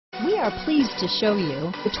We are pleased to show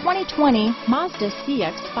you the 2020 Mazda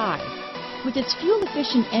CX-5. With its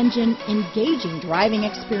fuel-efficient engine, engaging driving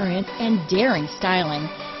experience, and daring styling,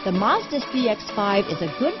 the Mazda CX-5 is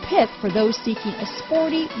a good pick for those seeking a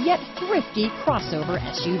sporty yet thrifty crossover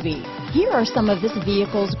SUV. Here are some of this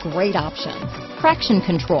vehicle's great options: traction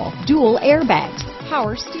control, dual airbags,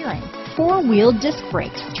 power steering, four-wheel disc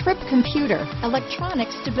brakes, trip computer, electronic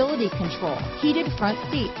stability control, heated front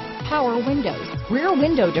seats, power windows, rear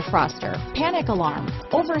window defroster, panic alarm,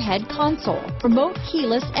 overhead console, remote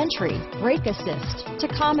keyless entry, brake assist,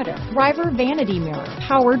 tachometer, driver vanity mirror,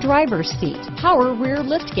 power driver's seat, power rear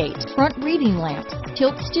liftgate, front reading lamps,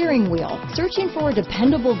 tilt steering wheel. Searching for a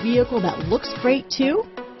dependable vehicle that looks great too?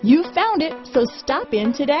 You found it, so stop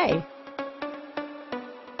in today.